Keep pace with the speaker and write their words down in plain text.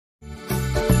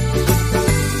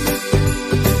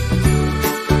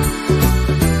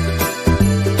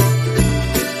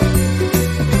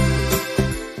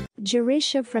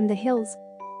Girisha from the Hills.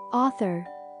 Author: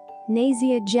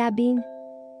 Nazia, Jabeen.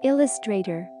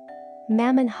 Illustrator: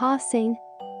 Mamun, Hossain.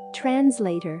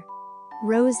 Translator: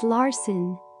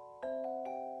 Larsen.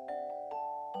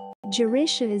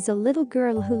 Girisha is a little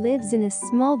girl who lives in a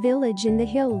small village in the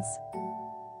hills.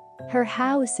 Her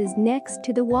house is next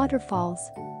to the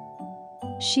waterfalls.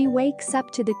 She wakes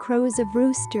up to the crows of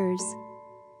roosters.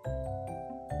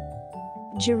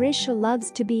 Girisha loves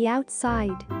to be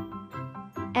outside.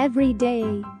 Every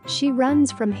day, she runs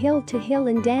from hill to hill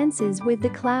and dances with the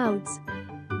clouds.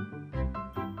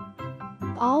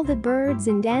 All the birds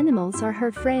and animals are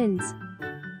her friends.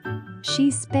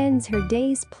 She spends her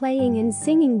days playing and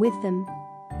singing with them.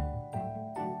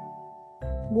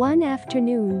 One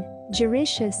afternoon,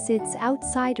 Girisha sits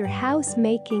outside her house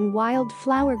making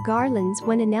wildflower garlands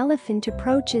when an elephant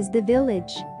approaches the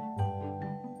village.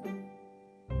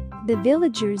 The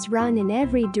villagers run in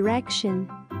every direction.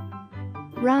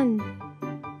 "Run!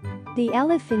 The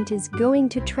elephant is going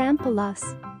to trample us,"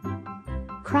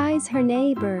 cries her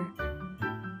neighbor.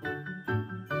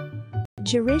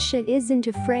 Girisha isn't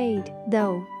afraid,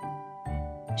 though.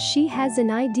 She has an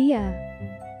idea.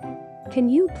 "Can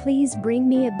you please bring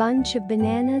me a bunch of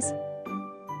bananas?"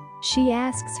 she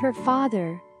asks her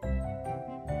father.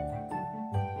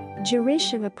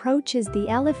 Girisha approaches the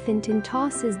elephant and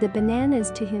tosses the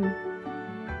bananas to him.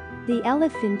 The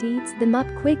elephant eats them up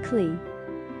quickly.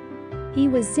 He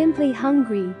was simply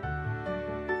hungry.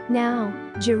 Now,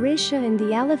 Girisha and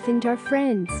the elephant are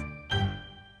friends.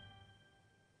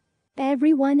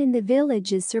 Everyone in the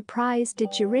village is surprised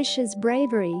at Girisha's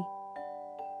bravery.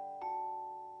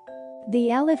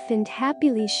 The elephant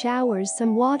happily showers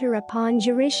some water upon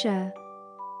Girisha.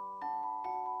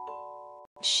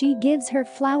 She gives her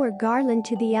flower garland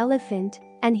to the elephant,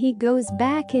 and he goes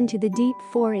back into the deep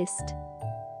forest.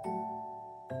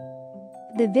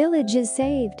 The village is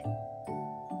saved.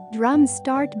 Drums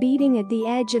start beating at the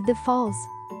edge of the falls.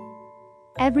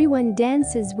 Everyone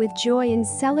dances with joy and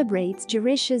celebrates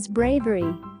Girisha's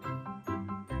bravery.